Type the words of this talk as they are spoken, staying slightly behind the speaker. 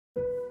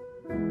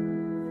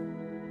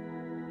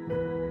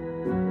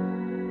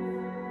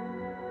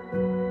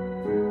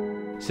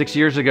6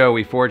 years ago,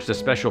 we forged a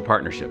special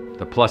partnership,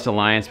 the PLuS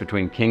Alliance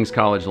between King's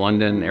College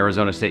London,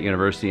 Arizona State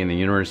University, and the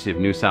University of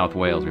New South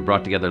Wales. We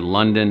brought together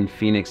London,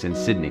 Phoenix, and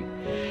Sydney.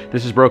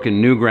 This has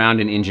broken new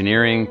ground in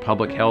engineering,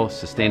 public health,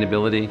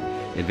 sustainability,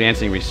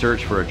 advancing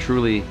research for a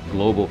truly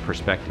global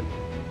perspective.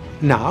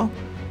 Now,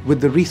 with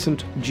the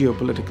recent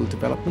geopolitical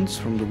developments,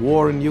 from the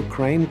war in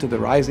Ukraine to the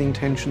rising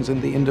tensions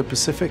in the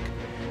Indo-Pacific,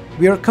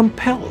 we are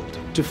compelled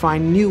to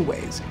find new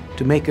ways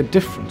to make a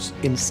difference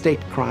in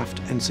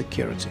statecraft and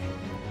security.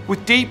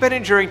 With deep and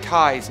enduring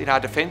ties in our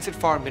defence and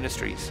foreign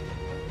ministries,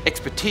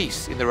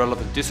 expertise in the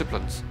relevant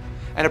disciplines,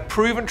 and a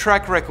proven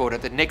track record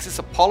at the nexus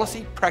of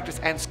policy, practice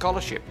and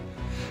scholarship,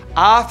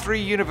 our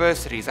three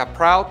universities are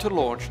proud to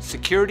launch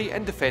Security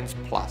and Defence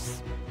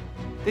PLuS.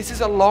 This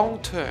is a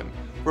long-term,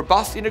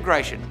 robust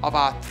integration of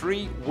our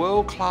three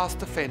world-class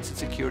defence and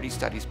security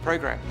studies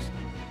programs.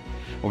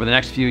 Over the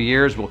next few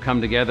years, we'll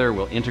come together,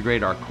 we'll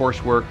integrate our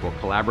coursework, we'll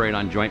collaborate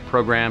on joint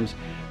programs,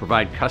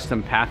 provide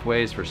custom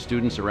pathways for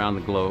students around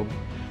the globe.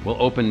 We'll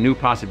open new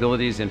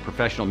possibilities in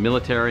professional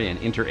military and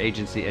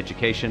interagency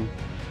education.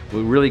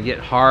 We'll really get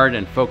hard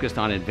and focused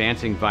on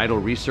advancing vital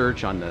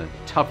research on the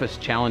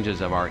toughest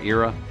challenges of our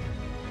era.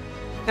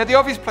 Now, the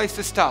obvious place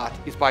to start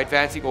is by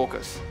advancing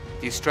AUKUS,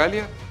 the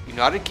Australia,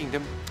 United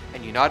Kingdom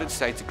and United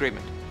States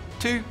Agreement,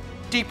 to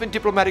deepen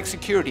diplomatic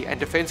security and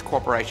defence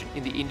cooperation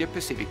in the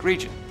Indo-Pacific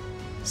region.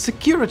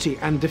 Security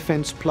and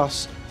Defence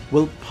PLuS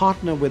will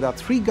partner with our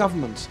three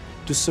governments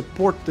to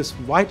support this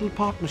vital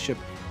partnership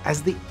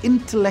as the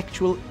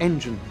intellectual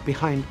engine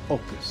behind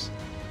AUKUS.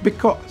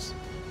 Because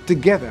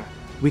together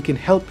we can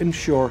help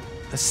ensure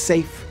a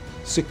safe,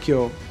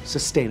 secure,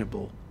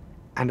 sustainable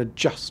and a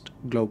just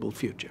global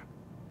future.